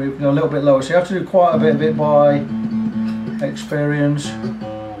 0.3, we can go a little bit lower. So you have to do quite a bit of it by experience.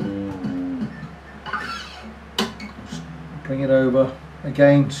 Just bring it over,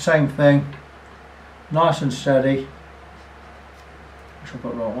 again, same thing, nice and steady. Wish I've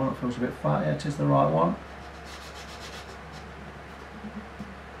got the right one, it feels a bit fat, yeah, it is the right one.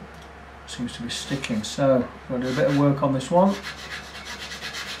 Seems to be sticking, so we'll do a bit of work on this one.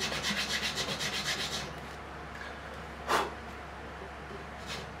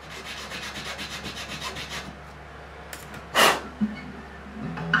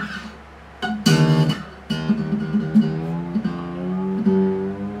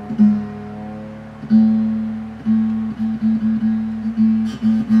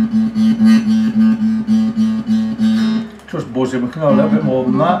 Just buzzing, we can go a little bit more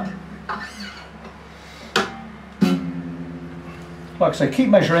than that. Like I say, keep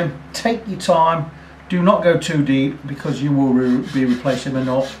measuring, take your time, do not go too deep because you will be replacing the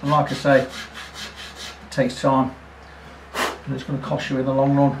nut. And like I say, it takes time and it's going to cost you in the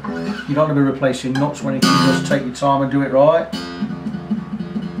long run. You don't want to be replacing nuts when you can just take your time and do it right.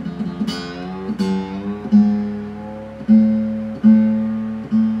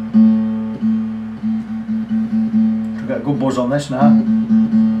 We've got a good buzz on this now.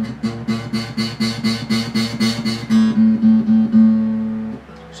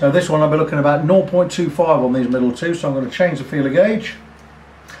 So this one I'll be looking about 0.25 on these middle two, so I'm going to change the feeler gauge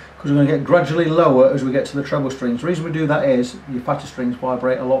because we're going to get gradually lower as we get to the treble strings. The reason we do that is your fatter strings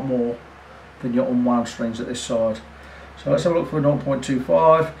vibrate a lot more than your unwound strings at this side. So let's have a look for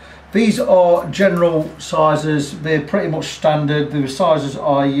 0.25. These are general sizes, they're pretty much standard, they're the sizes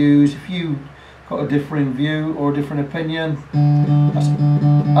I use. If you've got a differing view or a different opinion, that's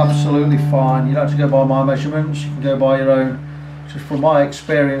absolutely fine. You don't have to go by my measurements, you can go by your own. Just from my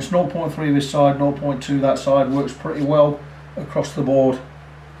experience, 0.3 this side, 0.2 that side works pretty well across the board.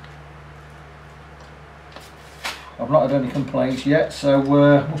 I've I've not had any complaints yet, so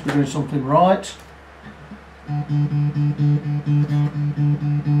must be doing something right.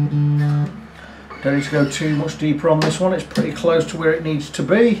 Don't need to go too much deeper on this one, it's pretty close to where it needs to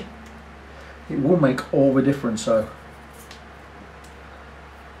be. It will make all the difference though.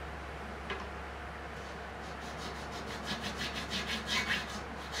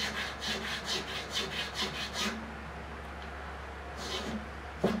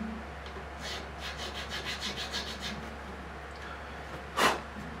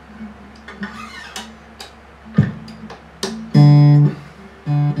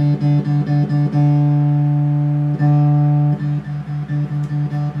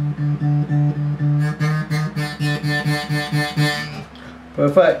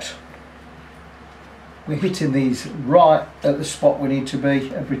 Perfect. We're hitting these right at the spot we need to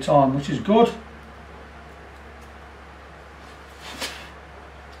be every time, which is good.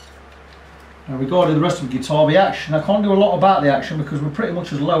 Now regarding the rest of the guitar, the action, I can't do a lot about the action because we're pretty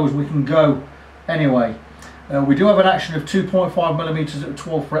much as low as we can go anyway. We do have an action of 2.5mm at the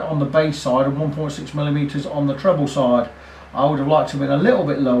 12th fret on the bass side and 1.6mm on the treble side. I would have liked to have been a little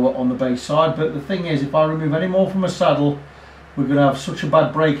bit lower on the bass side, but the thing is, if I remove any more from a saddle, we're going to have such a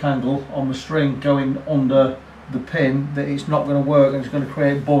bad break angle on the string going under the pin that it's not going to work and it's going to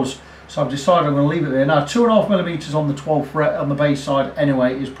create buzz. So I've decided I'm going to leave it there. Now 2.5mm on the 12th fret on the bass side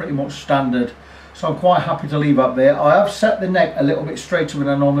anyway is pretty much standard. So I'm quite happy to leave up there. I have set the neck a little bit straighter than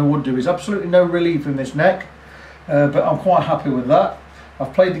I normally would do. There's absolutely no relief in this neck, but I'm quite happy with that.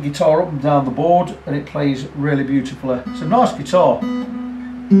 I've played the guitar up and down the board and it plays really beautifully. It's a nice guitar.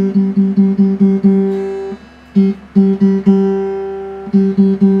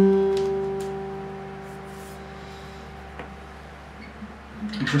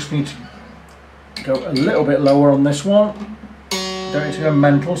 You just need to go a little bit lower on this one. Don't need to go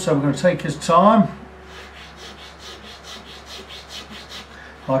mental, so we're going to take his time.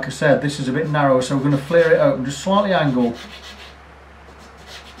 Like I said, this is a bit narrow, so we're going to flare it open, just slightly angle.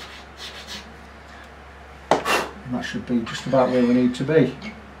 And that should be just about where we need to be.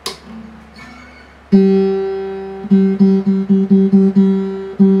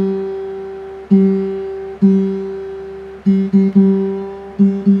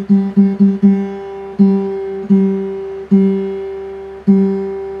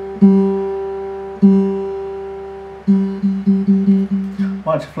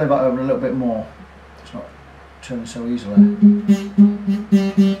 I like to flip that over a little bit more. It's not turning so easily.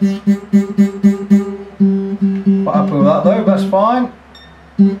 Quite happy with that though, that's fine.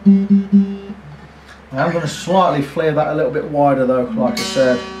 Now I'm going to slightly flare that a little bit wider though, like I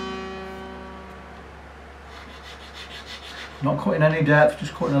said. Not cutting any depth,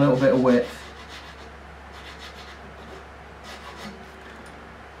 just cutting a little bit of width.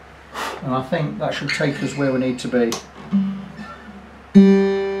 And I think that should take us where we need to be.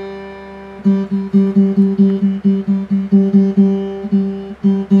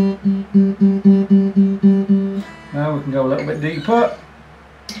 Now we can go a little bit deeper.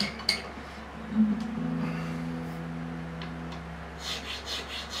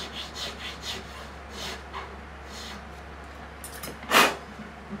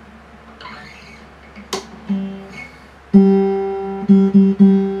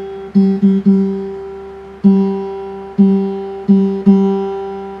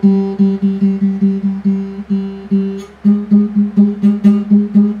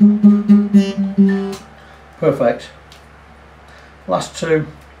 Perfect. Last two.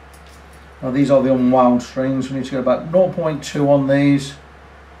 Now these are the unwound strings. We need to get about 0.2 on these.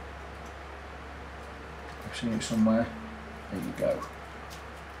 I've seen it somewhere. There you go.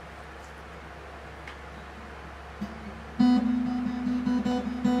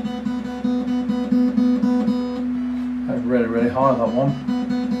 That's really, really high, that one.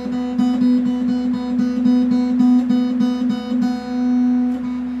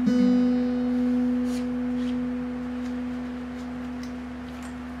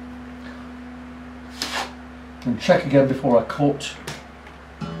 And check again before I cut.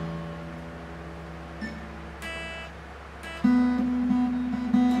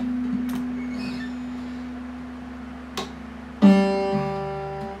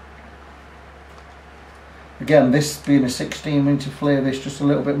 Again, this being a 16, we need to flare this just a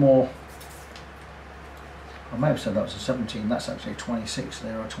little bit more. I may have said that was a 17, that's actually a 26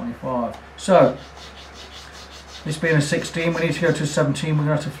 there, or a 25. So, this being a 16, we need to go to a 17, we're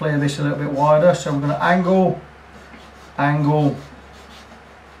going to have to flare this a little bit wider. So we're going to angle, angle.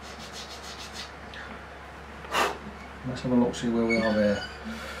 Let's have a look, see where we are there.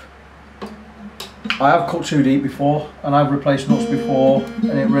 I have cut too deep before, and I've replaced nuts before,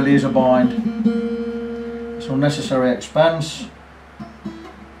 and it really is a bind. It's unnecessary expense.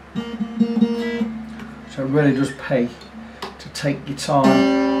 So it really does pay to take your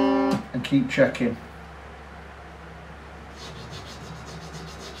time and keep checking.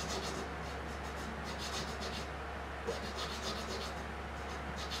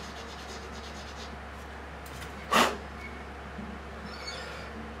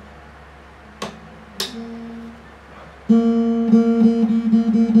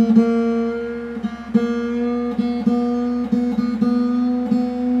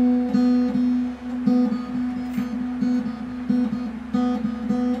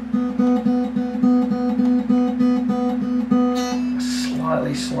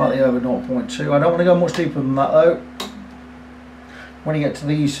 Slightly over 0.2. I don't want to go much deeper than that though. When you get to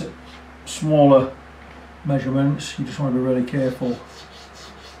these smaller measurements, you just want to be really careful.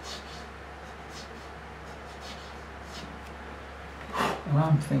 And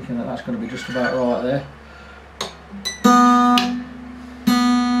I'm thinking that that's going to be just about right there.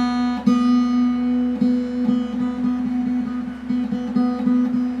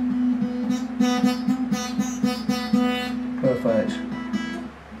 Perfect.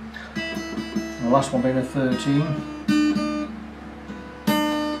 The last one being a 13.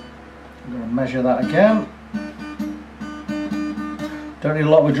 I'm going to measure that again. Don't need a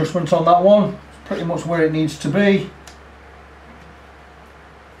lot of adjustments on that one. It's pretty much where it needs to be.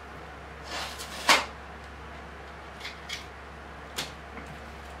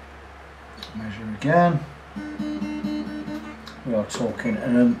 Measure again. We are talking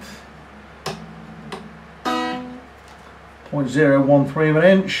an 0.013 of an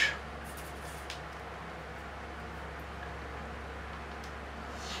inch.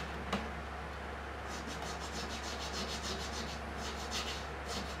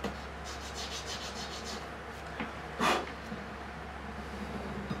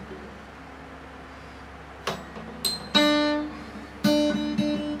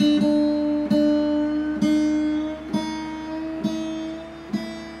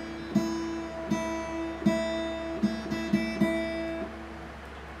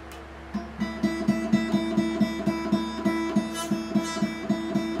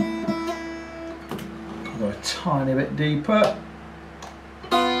 Go a tiny bit deeper.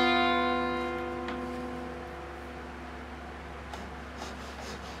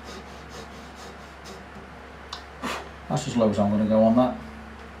 That's as low as I'm going to go on that.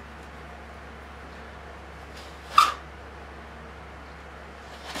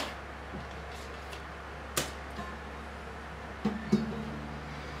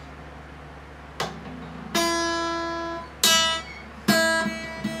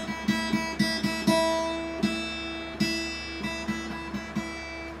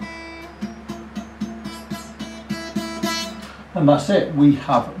 And that's it, we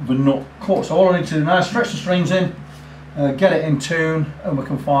have the nut cut. So all I need to do now is stretch the strings in, get it in tune, and we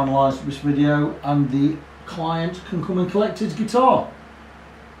can finalise this video and the client can come and collect his guitar.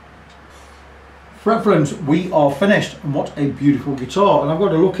 Fret friends, we are finished, and what a beautiful guitar. And I've got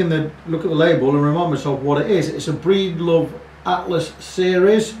to look at the label and remind myself what it is. It's a Breedlove Atlas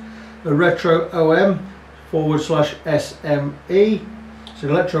series, a retro OM /SMe. It's an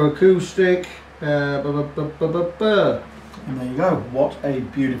electroacoustic. And there you go, what a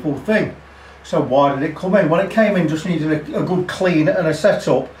beautiful thing. So why did it come in? Well, it came in, just needed a good clean and a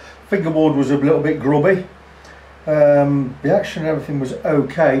setup. Fingerboard was a little bit grubby. The action and everything was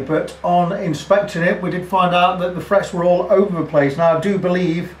okay, but on inspecting it we did find out that the frets were all over the place. Now I do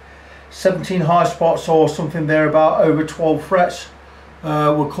believe 17 high spots or something there, about over 12 frets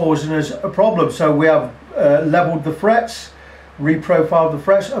were causing us a problem. So we have leveled the frets, reprofiled the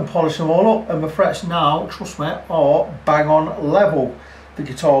frets and polished them all up, and the frets now, trust me, are bang on level. The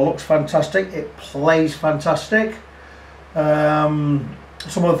guitar looks fantastic, it plays fantastic.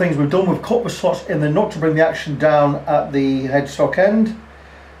 Some of the things we've done, we've cut the slots in the nut to bring the action down at the headstock end.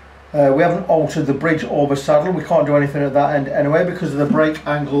 We haven't altered the bridge or the saddle. We can't do anything at that end anyway because of the break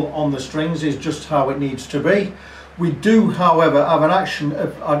angle on the strings is just how it needs to be. We do, however, have an action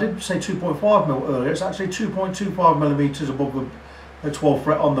of, I did say 2.5mm earlier, it's actually 2.25mm above the 12th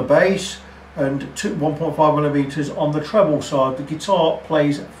fret on the bass and 1.5mm on the treble side. The guitar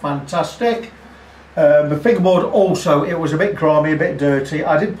plays fantastic. The fingerboard also, it was a bit grimy, a bit dirty.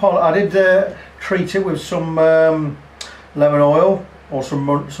 I did treat it with some lemon oil or some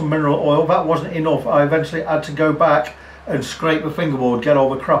mineral oil. That wasn't enough. I eventually had to go back and scrape the fingerboard, get all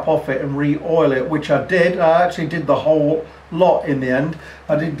the crap off it and re-oil it, which I did. I actually did the whole lot in the end.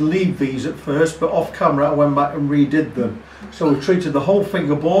 I did leave these at first, but off camera I went back and redid them. So we've treated the whole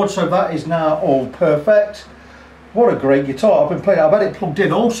fingerboard, so that is now all perfect. What a great guitar. I've been playing, I've had it plugged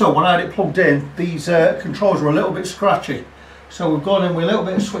in. Also, when I had it plugged in, these controls were a little bit scratchy. So we've gone in with a little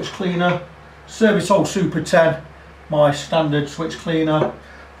bit of switch cleaner, Service Old Super 10, my standard switch cleaner.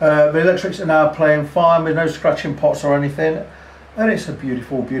 The electrics are now playing fine with no scratching pots or anything. And it's a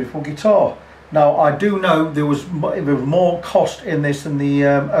beautiful, beautiful guitar. Now, I do know there was more cost in this than the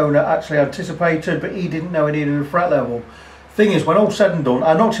owner actually anticipated, but he didn't know he needed a fret level. Thing is, when all said and done,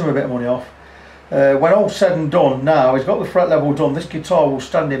 I knocked him a bit of money off. When all said and done, now he's got the fret level done, this guitar will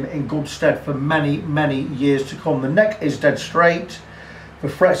stand him in good stead for many, many years to come. The neck is dead straight, the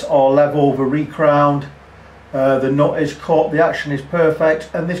frets are level, the recrowned, the nut is cut, the action is perfect,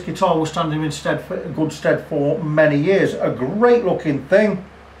 and this guitar will stand him in good stead for many years. A great looking thing,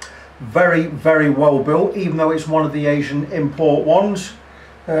 very, very well built, even though it's one of the Asian import ones.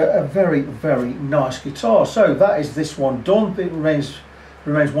 A very, very nice guitar. So that is this one done. It remains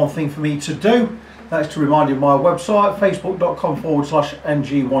one thing for me to do. That's to remind you of my website,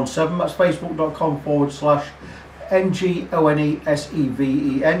 facebook.com/ng17. That's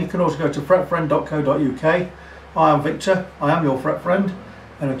facebook.com/NGONESEVEN. You can also go to fretfriend.co.uk. I am Victor, I am your fret friend,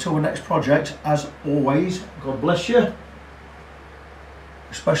 and until the next project, as always, God bless you,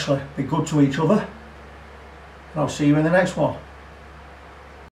 especially be good to each other, and I'll see you in the next one.